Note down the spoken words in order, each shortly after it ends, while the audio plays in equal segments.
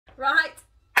Right,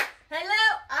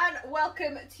 hello and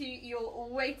welcome to your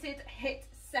weighted HIIT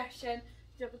session.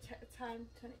 Double check the time,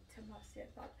 10 past the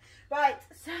 5. Right,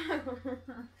 so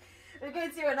we're going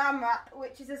to do an AMRAP,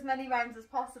 which is as many rounds as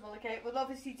possible, okay? We'll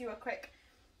obviously do a quick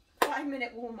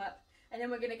 5-minute warm-up, and then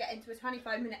we're going to get into a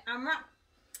 25-minute AMRAP,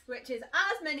 which is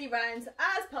as many rounds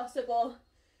as possible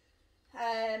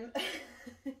in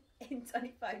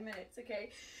 25 minutes,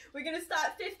 okay? We're going to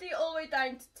start 50 all the way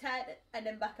down to 10 and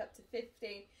then back up to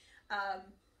 50.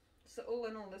 So all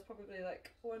in all, there's probably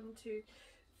like 1, 2,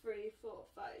 3, 4,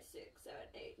 5, 6, 7,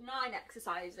 8, 9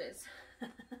 exercises.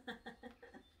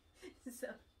 So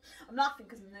I'm laughing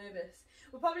because I'm nervous.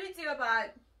 We'll probably do about,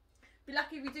 be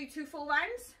lucky if we do 2 full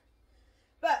rounds,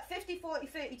 but 50, 40,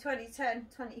 30, 20, 10,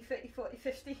 20, 30, 40,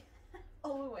 50,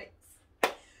 all the weights.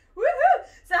 Woohoo!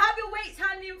 So have your weights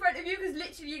handy in front of you, because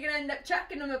literally you're going to end up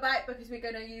chucking them about, because we're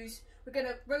going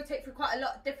to rotate through quite a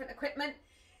lot of different equipment,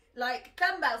 like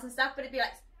dumbbells and stuff, but it'd be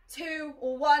like 2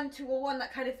 or 1,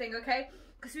 that kind of thing, okay?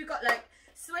 Because we've got like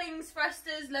swings,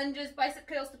 thrusters, lunges, bicep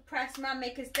curls to press, man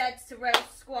makers, deads to rows,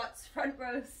 squats, front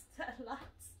rows to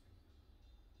lats,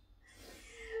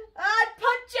 and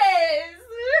punches.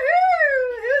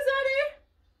 Woohoo! Who's ready?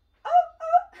 Oh.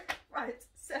 Right,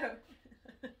 so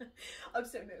I'm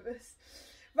so nervous.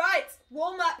 Right,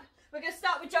 warm up. We're going to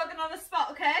start with jogging on the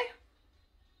spot, okay?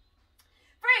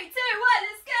 3, 2, 1,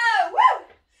 let's go! Woo!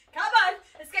 Come on,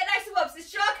 let's get nice and warm.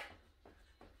 Let's jog.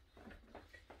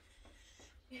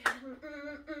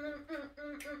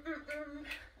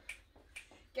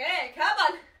 Good, come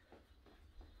on.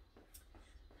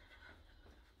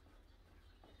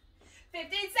 15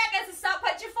 seconds to start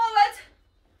punching forward.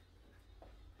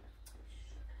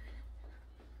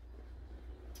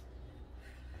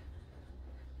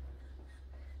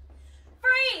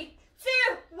 3,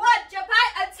 2, 1, jump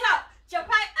out and tap, jump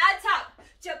out and tap,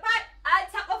 jump out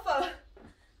and tap my foot.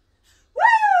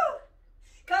 Woo!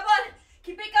 Come on,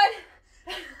 keep it going.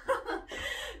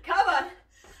 Come on,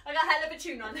 I got a hell of a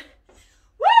tune on.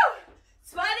 Woo!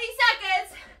 20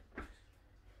 seconds.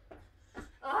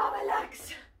 Oh, my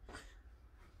legs.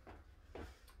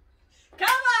 Come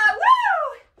on,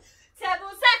 woo! 10 more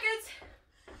seconds.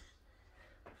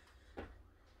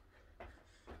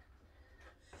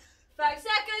 5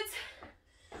 seconds.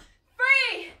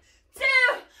 3, 2,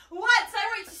 1. So I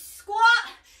want you to squat,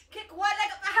 kick one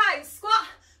leg up behind, squat,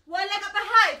 one leg up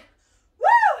behind.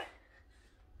 Woo!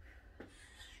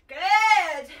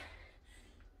 Good.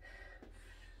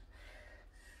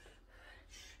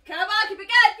 Come on, keep it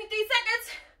going. 15 seconds.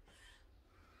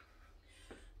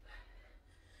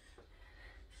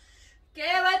 Good,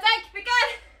 well done. Keep it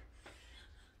going.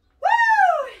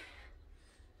 Woo!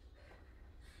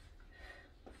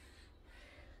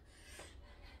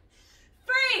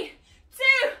 Three,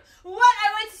 2, 1. I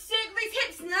want to circle these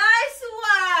hips nice and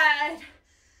wide.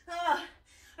 Oh,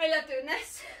 I love doing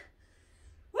this.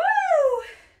 Woo!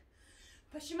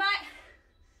 Push them out.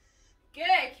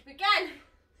 Good. Keep it going.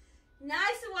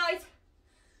 Nice and wide.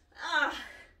 Ah.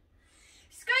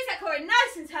 Squeeze that core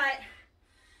nice and tight.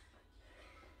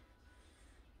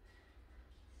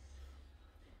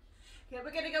 Okay,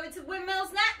 we're going to go into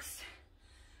windmills next.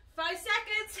 5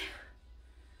 seconds.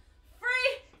 3,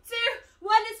 2,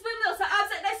 1. It's windmills. So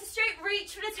arms up nice and straight.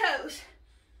 Reach for the toes.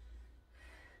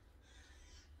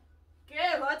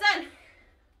 Good. Well done.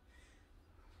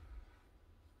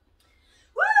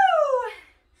 Woo!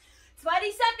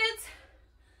 20 seconds.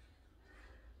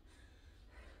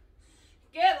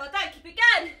 Good. Well done. Keep it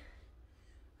going.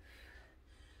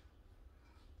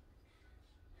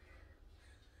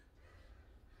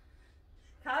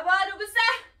 Come on, almost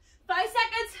there. 5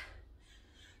 seconds.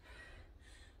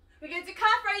 We're going to do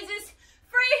calf raises.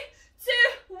 3,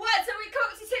 2, 1. So we come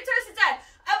up to tiptoes and down.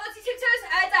 Up onto tiptoes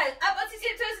and down. Up onto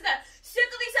tiptoes and down.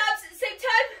 Circle these arms at the same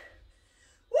time.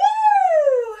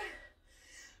 Woo!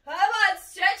 Come on,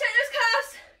 stretch out those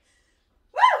calves.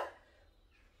 Woo!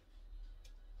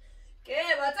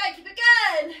 Good, well done. Keep it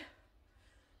going.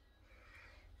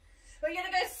 We're going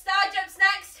to go star jumps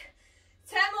next.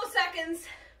 10 more seconds.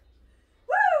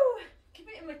 Woo! Keep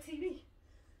it in my TV.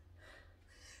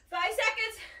 5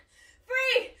 seconds.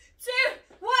 3, 2,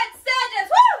 1. Star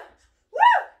jumps. Woo!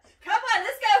 Woo! Come on,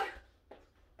 let's go.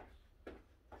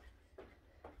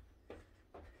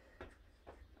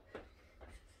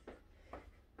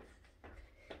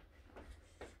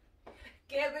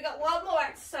 Good, we got one more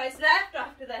exercise left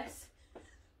after this.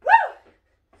 Woo!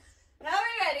 Now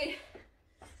we're ready.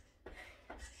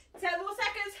 10 more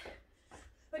seconds.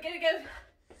 We're going to go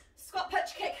squat,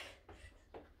 punch, kick.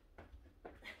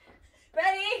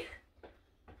 Ready?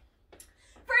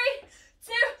 3,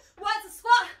 2, 1. So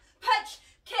squat, punch,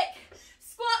 kick.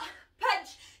 Squat, punch,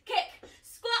 kick.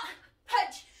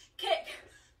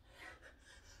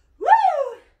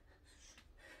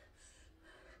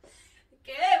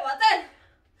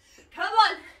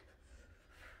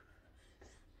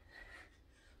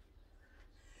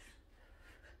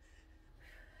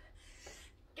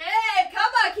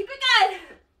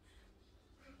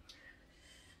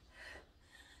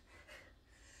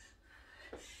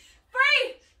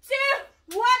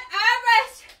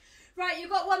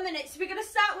 minutes. We're going to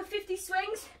start with 50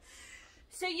 swings.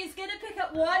 So you're going to pick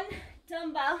up one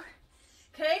dumbbell.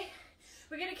 Okay?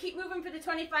 We're going to keep moving for the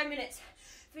 25 minutes.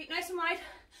 Feet nice and wide.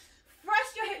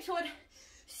 Thrust your hips forward.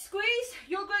 Squeeze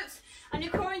your glutes and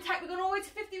your core intact. We're going all the way to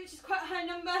 50, which is quite a high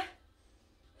number.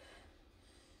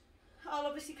 I'll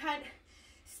obviously can't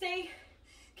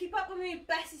keep up with me as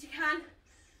best as you can.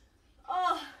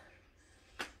 Oh.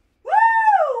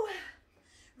 Woo!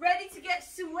 Ready to get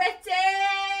sweaty.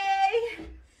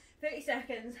 30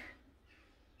 seconds.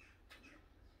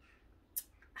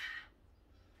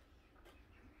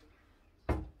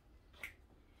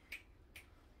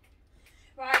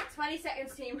 Right, 20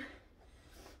 seconds, team.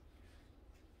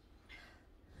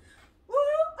 Woo!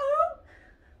 Oh.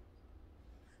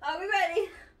 Are we ready?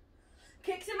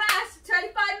 Kick some ass.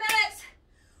 25 minutes.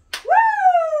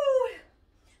 Woo!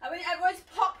 I want everyone to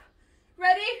pop.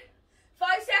 Ready? 5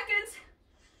 seconds.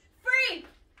 3,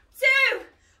 2,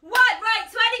 1. Right,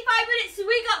 25 minutes. So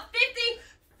we got 50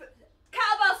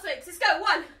 kettlebell swings. Let's go.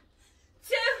 1,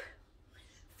 2,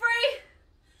 3,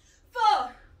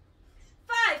 4,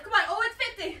 5. Come on, always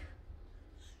 50.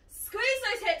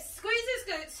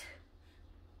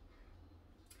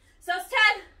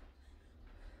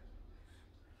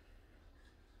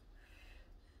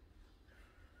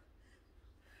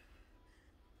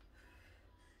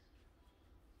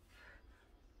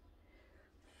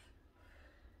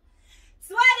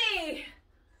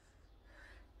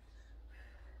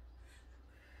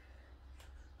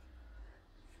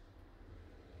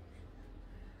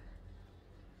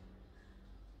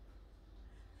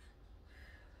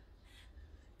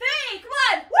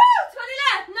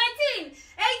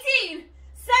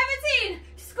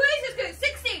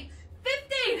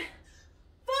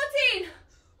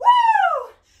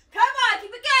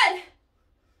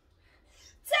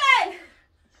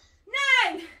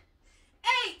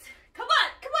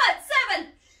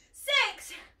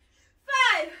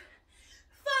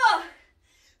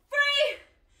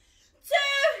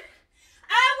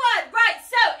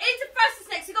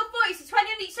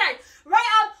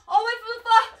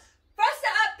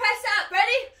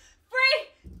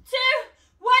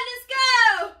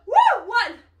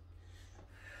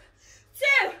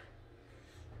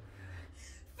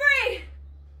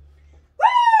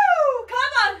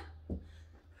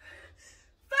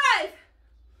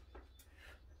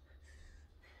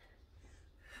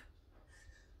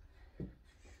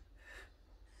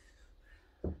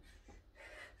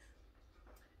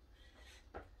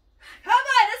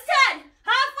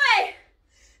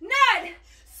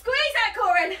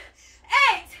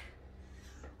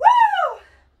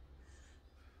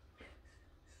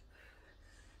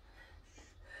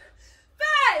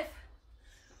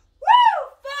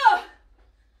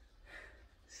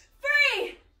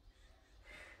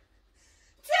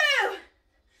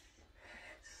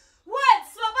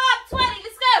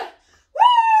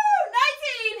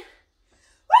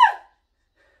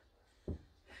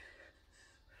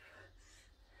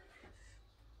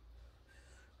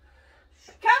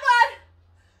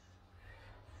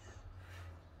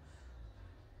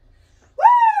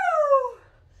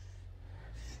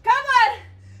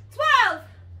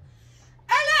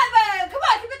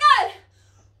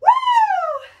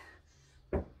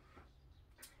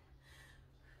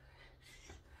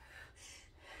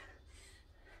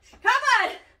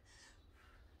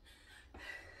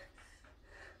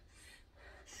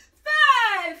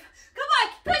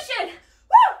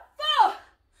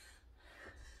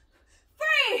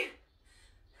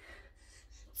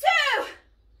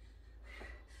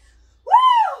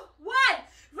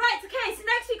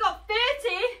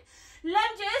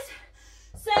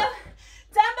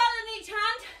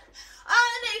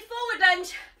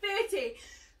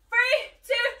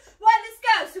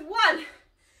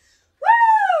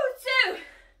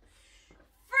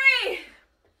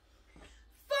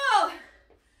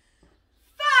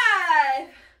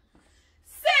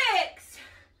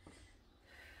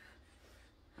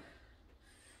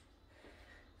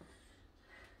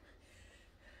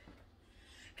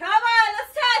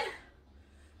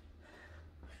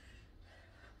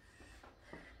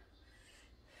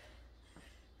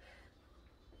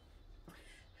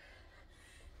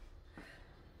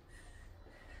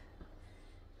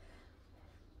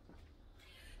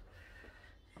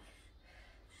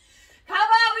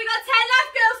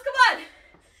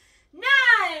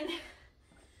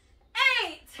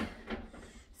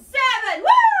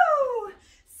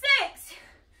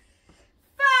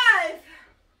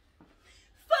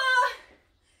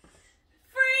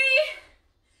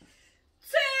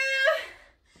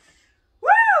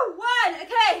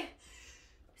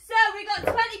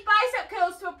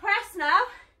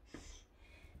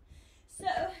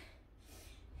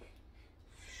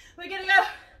 We're gonna go.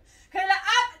 Okay,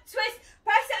 up, twist,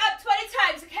 press it up 20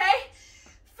 times, okay?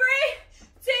 3,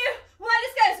 2, 1,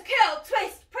 let's go. So curl,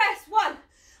 twist, press, 1.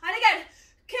 And again,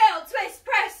 curl, twist,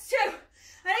 press, 2.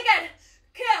 And again,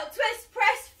 curl, twist,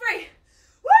 press, 3.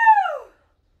 Woo!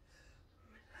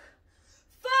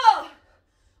 4.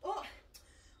 Oh,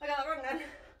 I got that wrong then.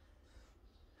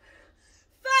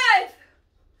 5.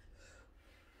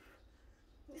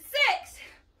 6.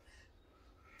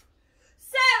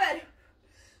 7.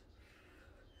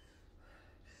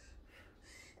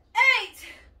 8.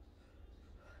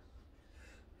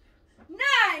 9.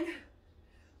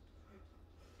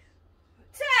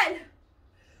 10.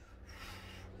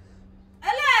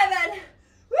 11.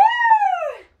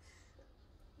 Woo!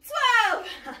 12.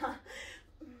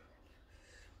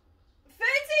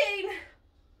 13.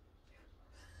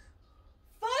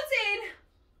 14.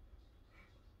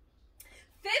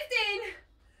 15.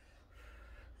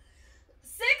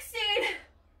 16.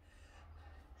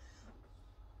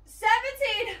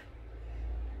 17.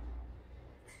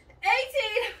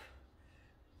 18.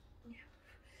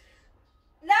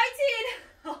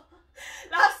 19.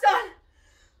 Last one.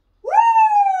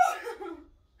 Woo!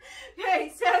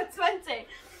 Okay, so 20.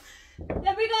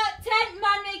 Then we got 10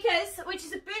 man makers, which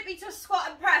is a burpee to squat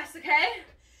and press, okay?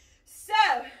 So,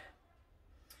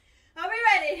 are we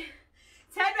ready?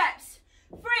 10 reps.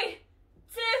 3,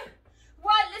 2,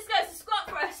 1, let's go. So squat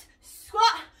for us.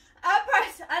 Squat and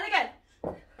press. And again.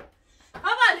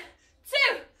 Come on.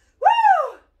 2.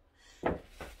 Woo!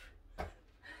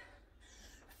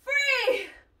 3.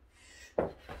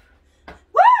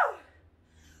 Woo!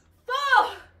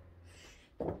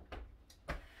 4.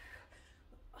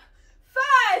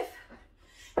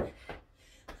 5.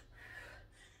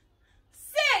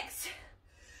 6.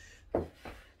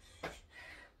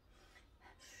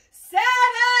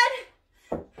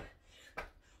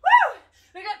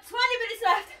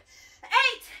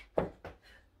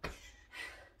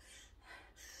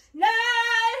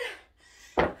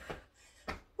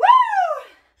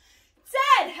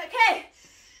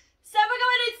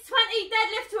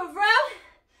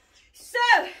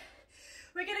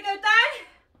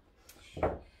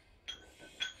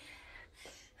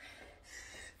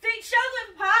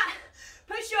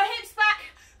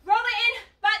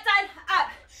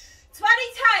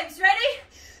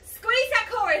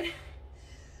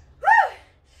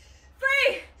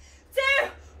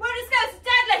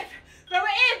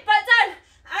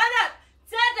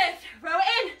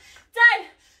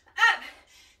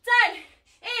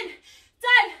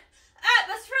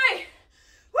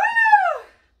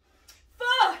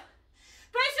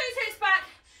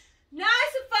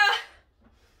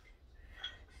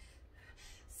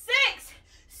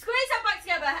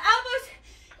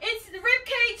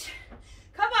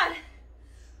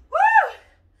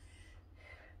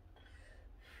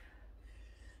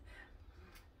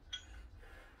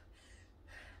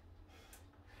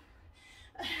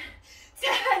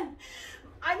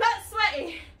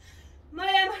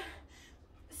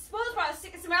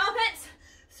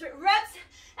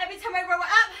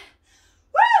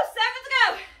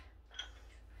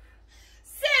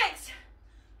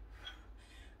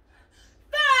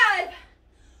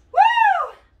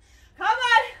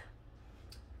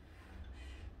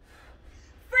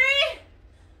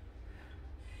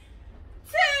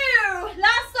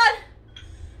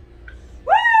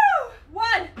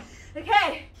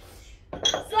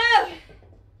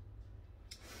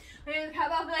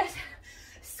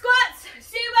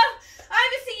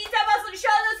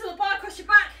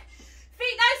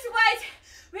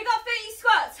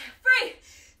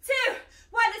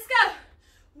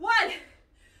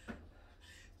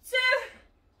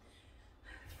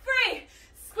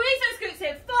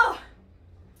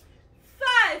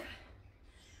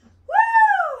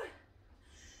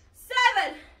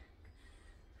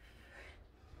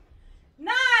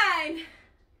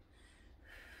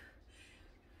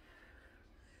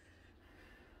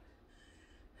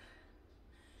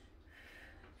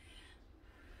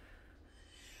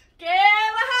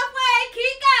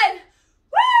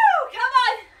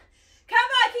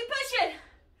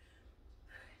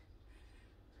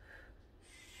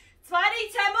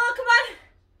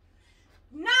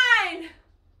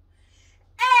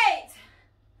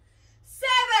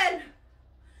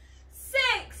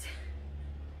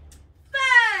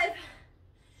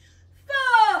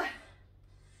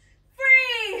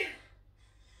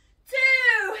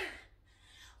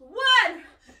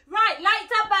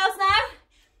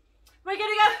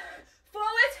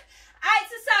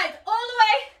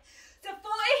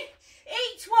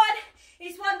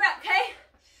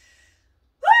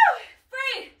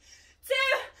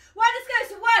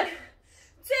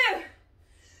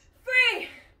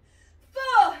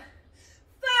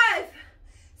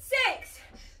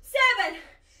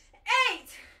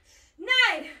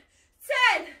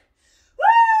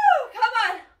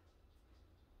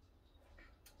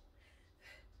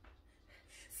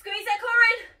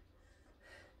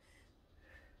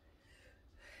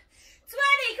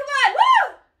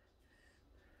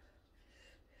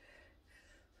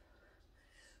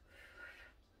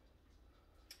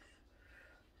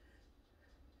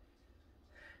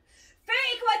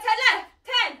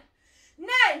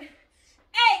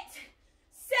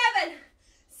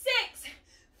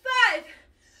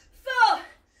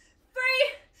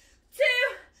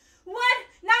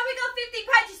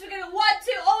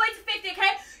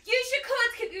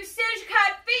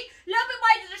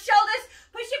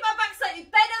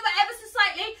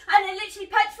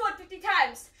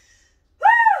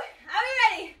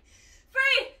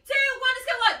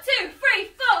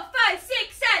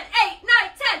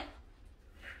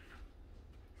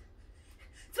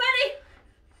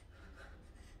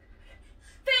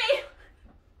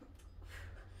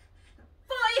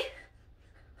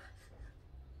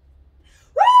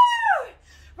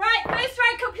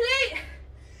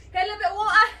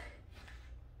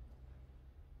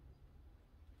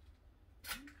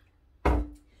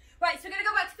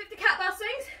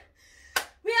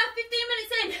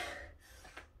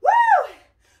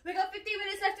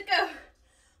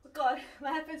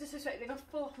 are so sweaty, they're going to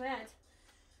fall off my head.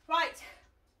 Right.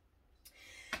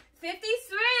 50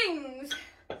 swings.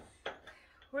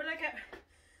 Where did I get?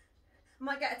 I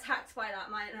might get attacked by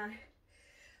that, mightn't I?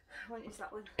 I won't use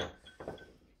that one.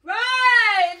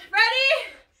 Right,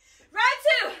 ready? Round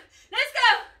 2. Let's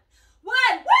go. 1,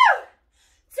 woo!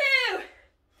 2,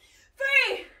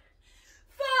 3,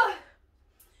 4.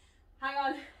 Hang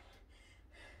on.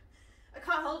 I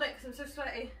can't hold it because I'm so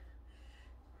sweaty.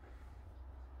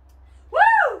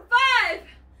 Woo! 5,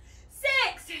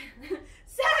 6,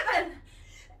 7,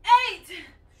 8,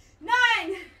 9,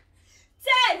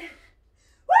 10.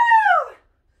 Woo!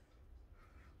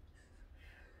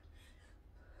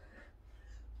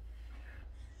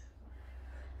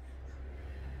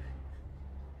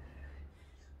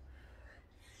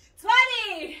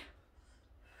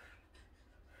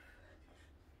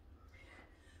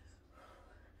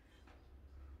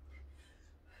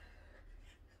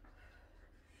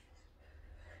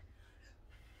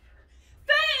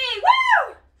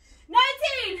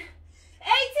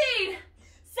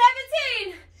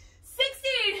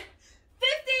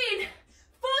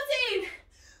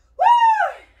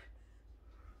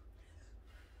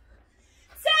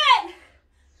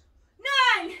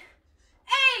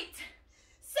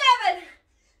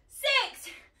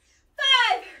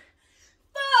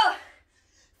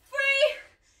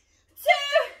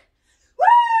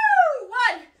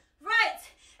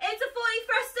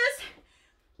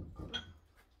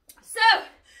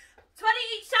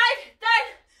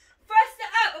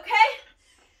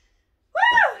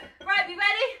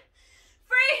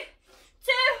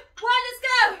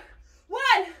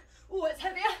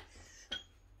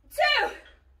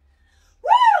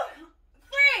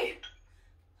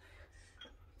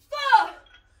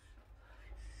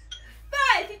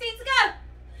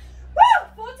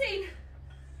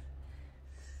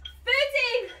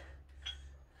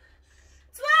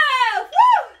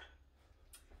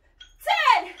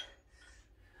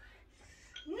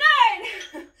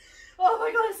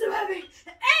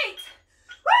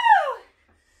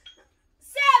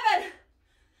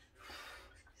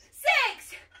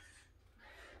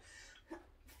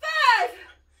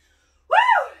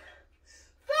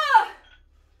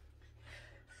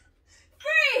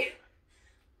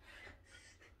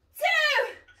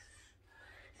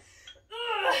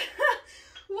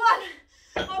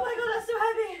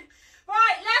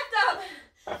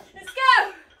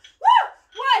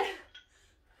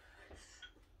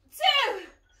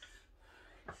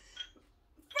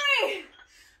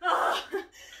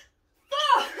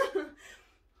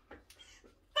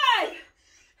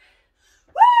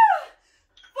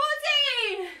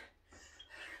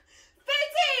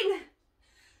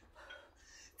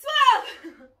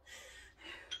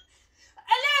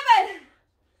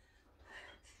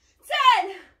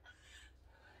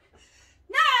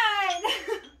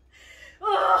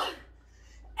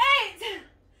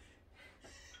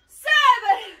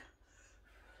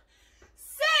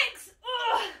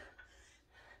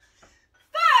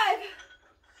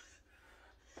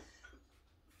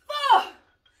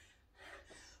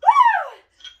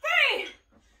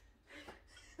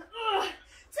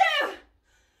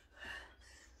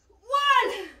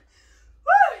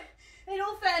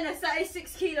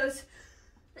 kilos.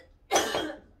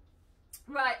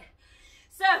 Right,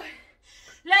 so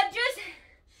lunges,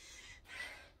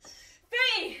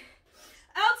 3,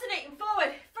 alternating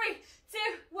forward, 3, 2,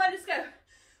 1, let's go.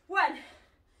 1,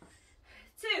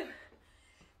 2,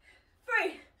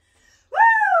 3,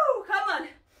 woo, come on.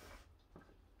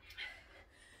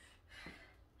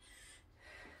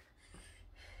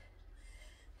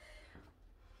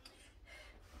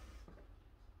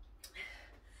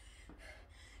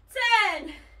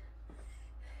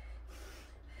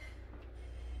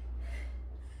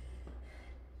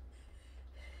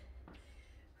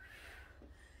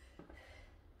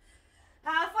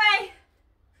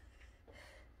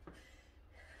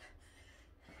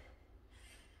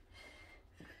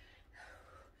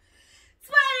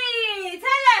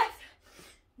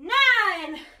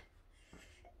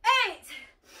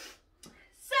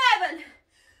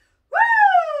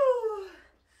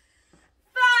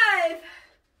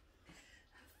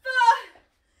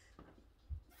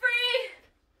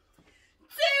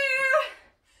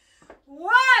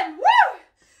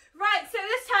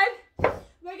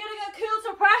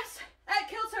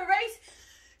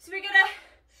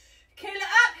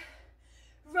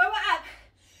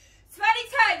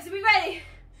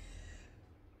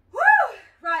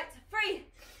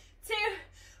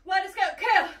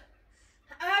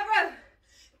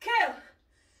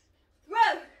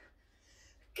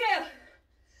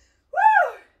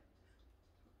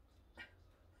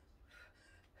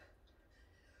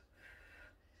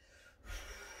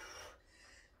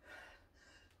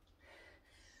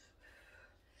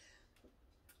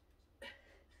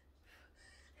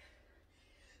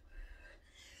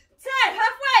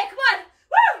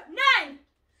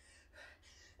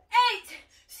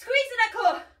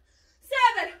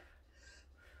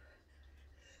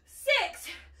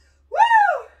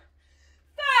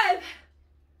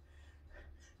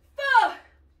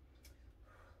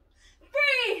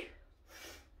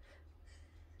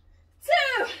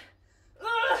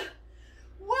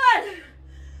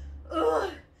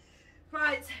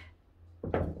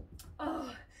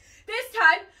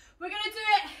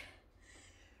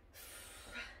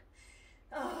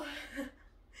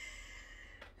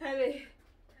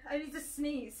 I need to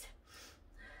sneeze.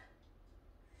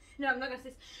 No, I'm not going to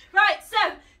sneeze. Right, so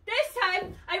this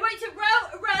time I want you to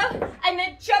row, and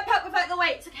then jump up without the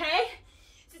weights, okay?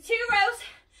 So 2 rows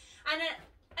and then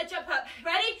a jump up.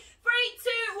 Ready? 3,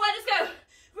 2, 1, let's go.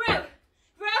 Row,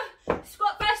 row,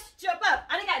 squat press, jump up,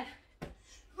 and again.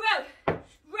 Row,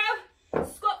 row,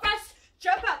 squat press,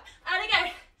 jump up, and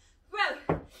again. Row,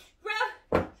 row,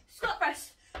 squat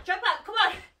press, jump up. Come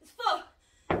on, it's 4.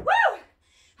 Woo!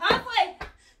 Halfway.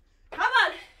 Come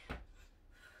on.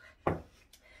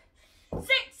 6.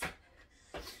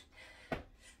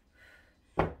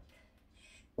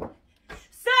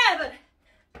 7.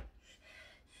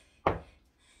 8.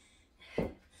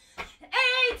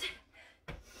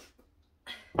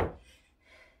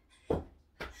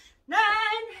 9.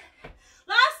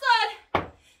 Last one.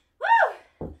 Woo!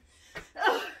 10.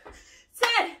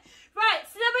 Right,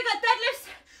 so then we got deadlifts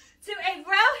to a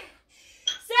row.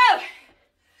 So,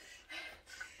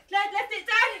 lift it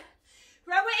down,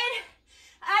 row it in,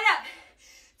 and up.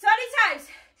 20 times.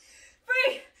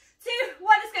 3, 2,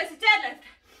 1, let's go. So deadlift,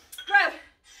 row,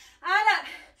 and up.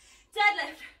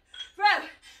 Deadlift, row,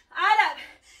 and up.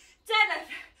 Deadlift,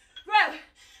 row,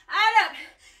 and up.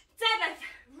 Deadlift,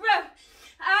 row,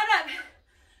 and up.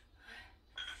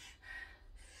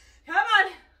 Come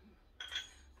on.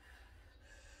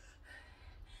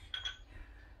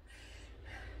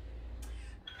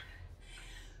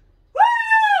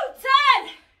 Woo!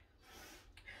 10.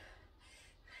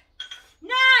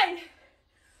 9.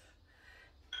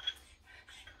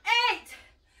 8.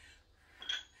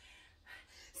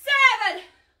 7.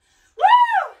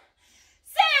 Woo!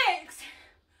 6.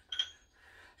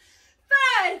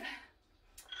 5.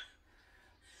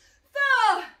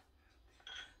 4.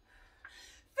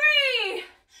 3.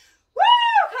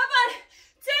 Woo! Come on.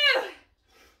 2.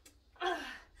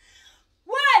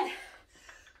 1.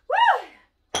 Woo!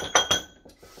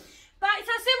 Back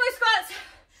to sumo squats.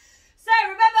 So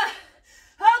remember,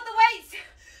 hold the weights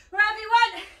wherever you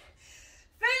want.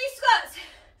 3 squats.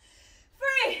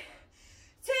 3,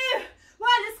 2,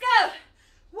 1, let's go.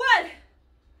 1,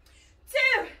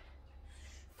 2,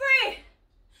 3,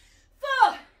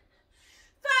 4,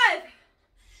 5,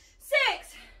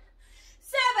 6,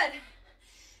 7,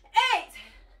 8,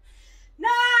 9,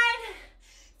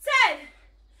 10.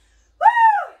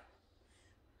 Woo!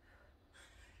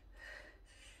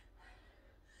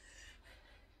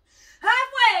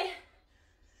 Halfway.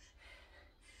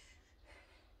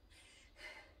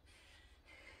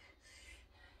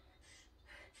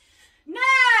 9,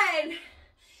 8,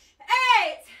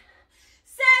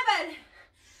 7,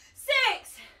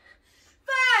 6,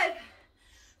 5,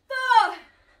 4,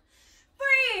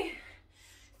 3,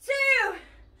 2,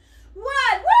 1.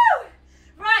 Woo!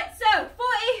 Right, so 40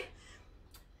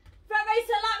 front raise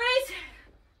to lat raise.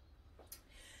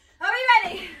 Are we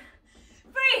ready?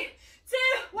 3, 2,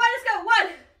 1, let's go. 1,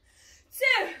 2,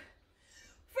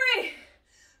 3,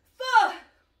 4,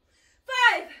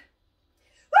 5.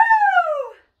 Woo!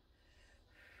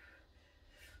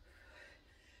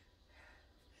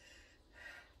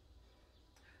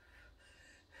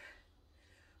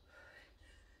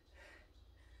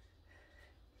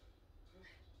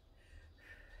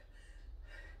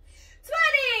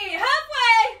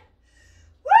 Halfway.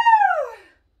 Woo!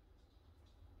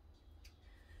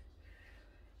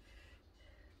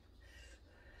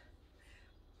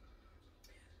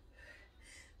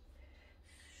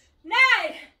 9,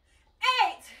 8,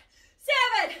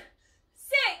 7,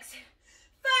 6,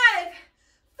 5,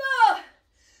 4,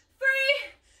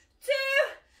 3, 2,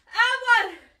 and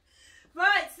 1.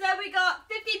 Right, so then we got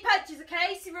 15 punches,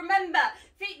 okay? So remember,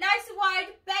 feet nice and wide,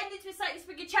 bend into a slightly,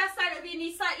 bring your chest down over your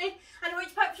knees slightly, and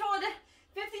reach punch forward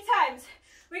 50 times.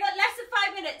 We got less than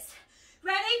 5 minutes.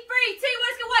 Ready? 3, 2,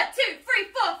 let's go. 1, 2,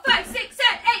 3, 4, 5, 6,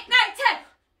 7, 8, 9, 10.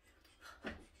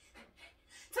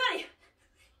 20.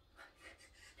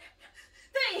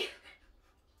 30.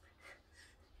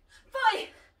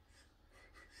 40.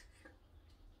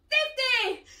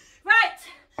 50. Right.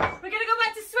 We're going to go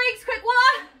back to swings. Quick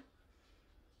one.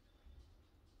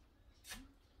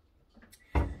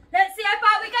 Let's see how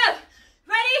far we go.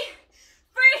 Ready?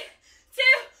 3, 2,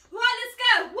 1, let's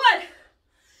go. 1,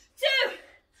 2,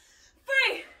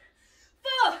 3,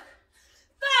 4, 5,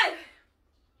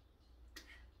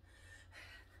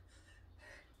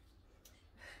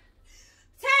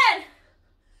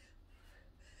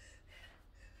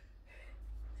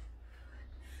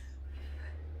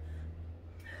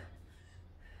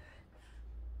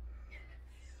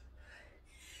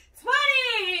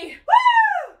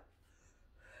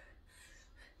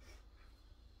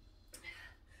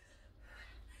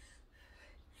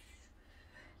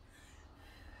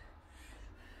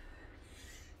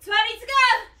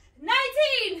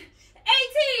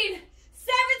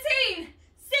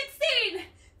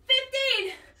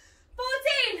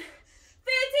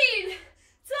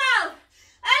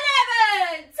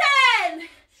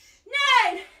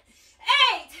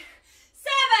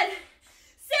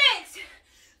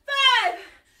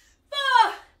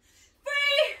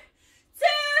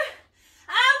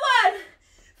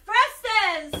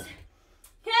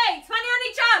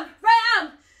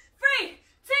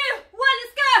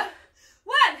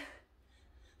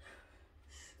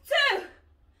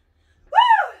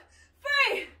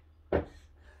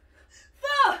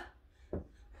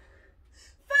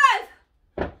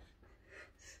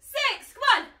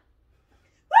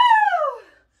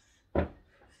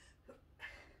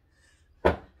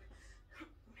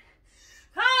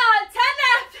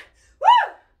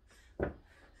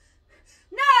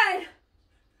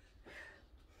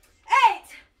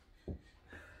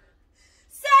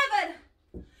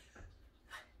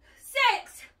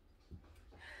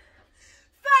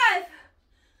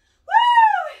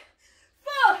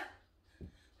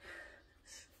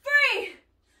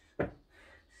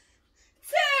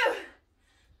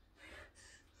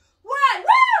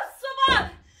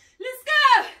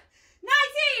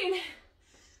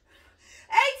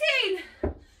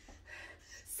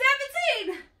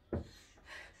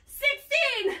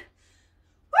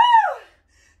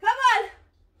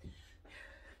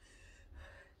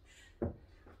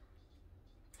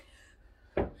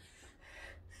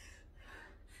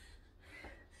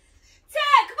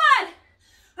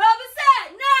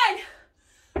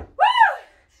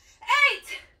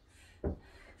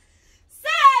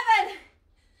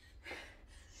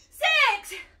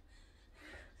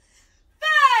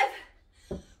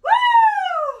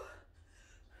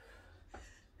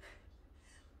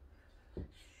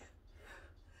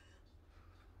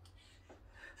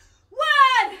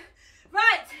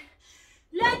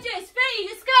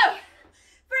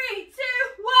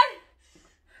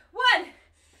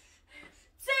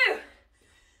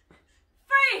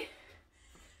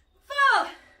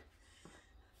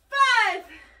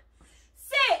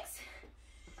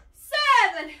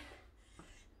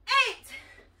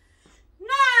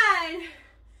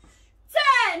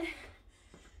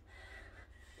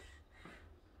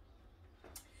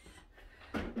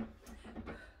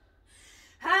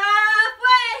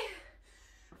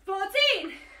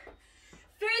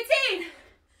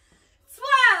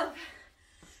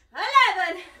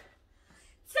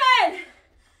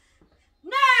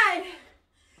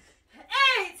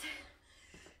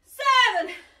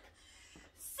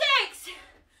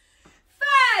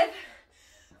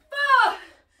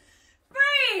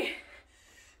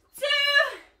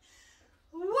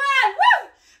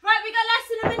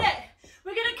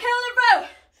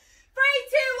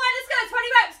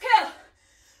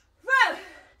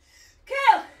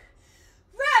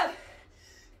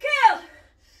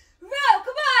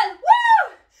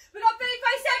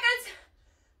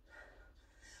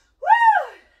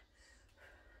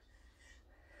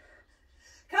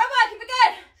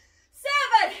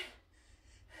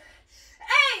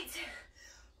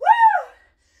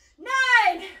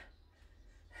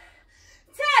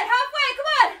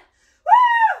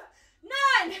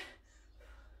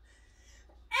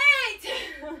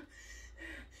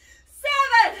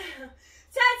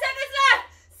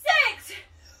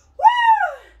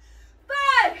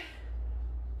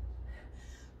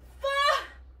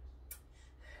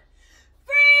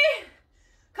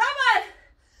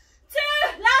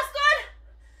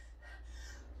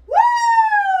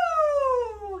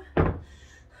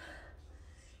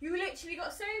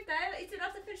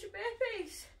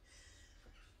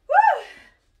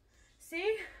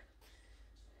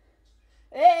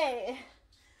 Hey!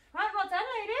 Right, well done,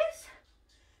 ladies.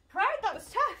 Right, that was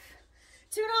tough.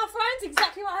 2.5 rounds,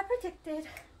 exactly what I predicted.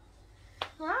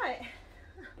 Right.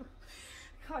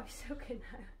 I can't be so good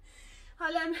now.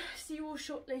 I'll see you all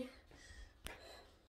shortly.